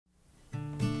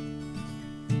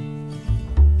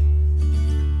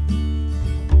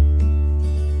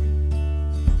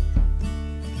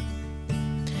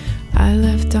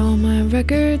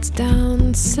records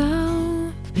down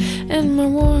south, and my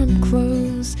warm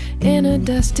clothes in a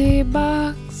dusty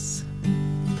box.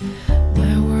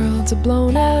 My world's a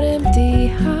blown out empty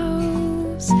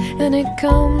house, and it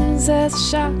comes as a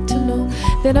shock to know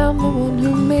that I'm the one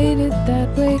who made it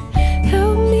that way.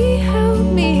 Help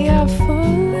me, I've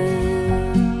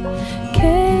fallen.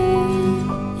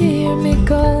 Can you hear me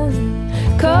calling,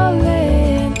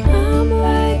 calling? I'm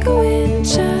like a wind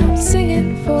chime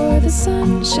singing for the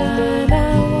sunshine.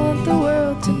 I want the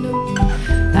world to know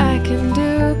I can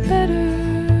do better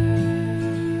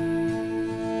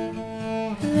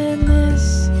than this.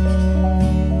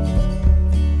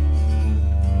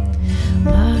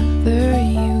 Mother,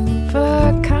 you've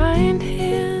a kind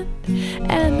hand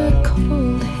and a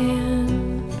cold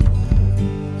hand.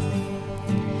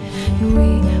 We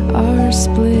are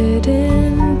split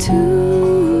in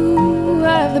two. I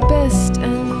have the best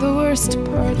and the worst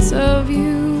parts of you.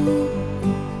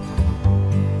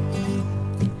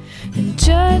 And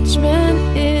judgment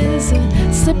is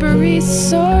a slippery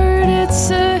sword.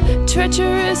 It's a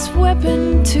treacherous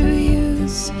weapon to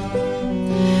use.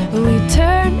 We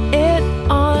turn it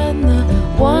on the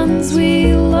ones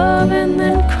we love and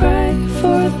then cry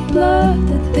for the blood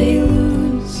that they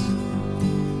lose.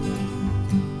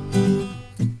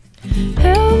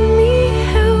 Help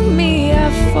me,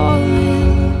 I've fallen.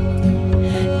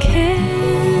 Can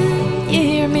you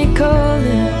hear me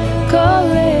calling,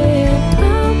 calling?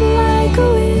 I'm like a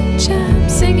wind chime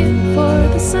singing for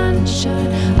the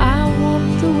sunshine. I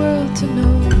want the world to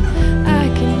know I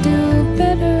can do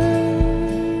better.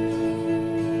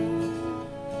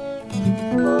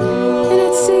 And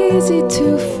it's easy to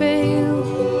fail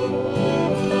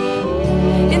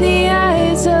in the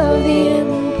eyes of the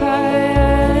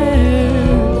empire.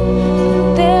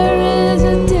 There is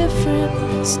a different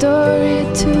story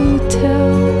to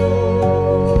tell.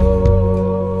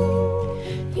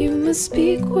 You must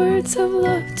speak words of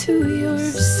love to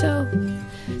yourself,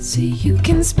 so you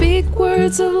can speak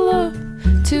words of love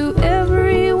to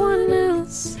everyone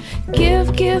else.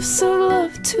 Give gifts of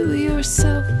love to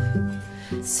yourself,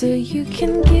 so you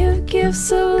can give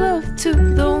gifts of love to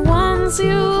the ones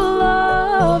you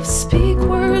love. Speak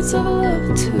words of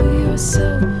love to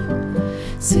yourself,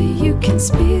 so you can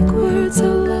speak words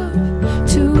of love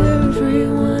to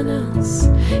everyone else.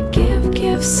 Give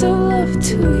gifts of love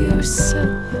to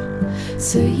yourself,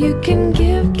 so you can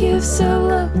give gifts of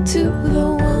love to the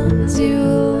ones you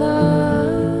love.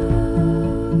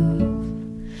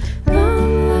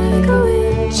 I'm like a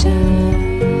wind chime.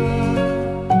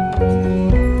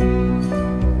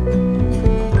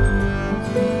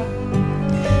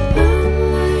 I'm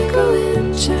like a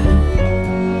wind chime.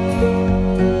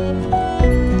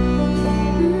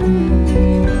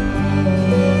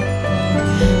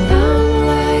 I'm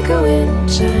like a wind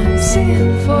chime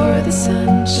singing for the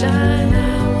sunshine. I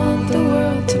want the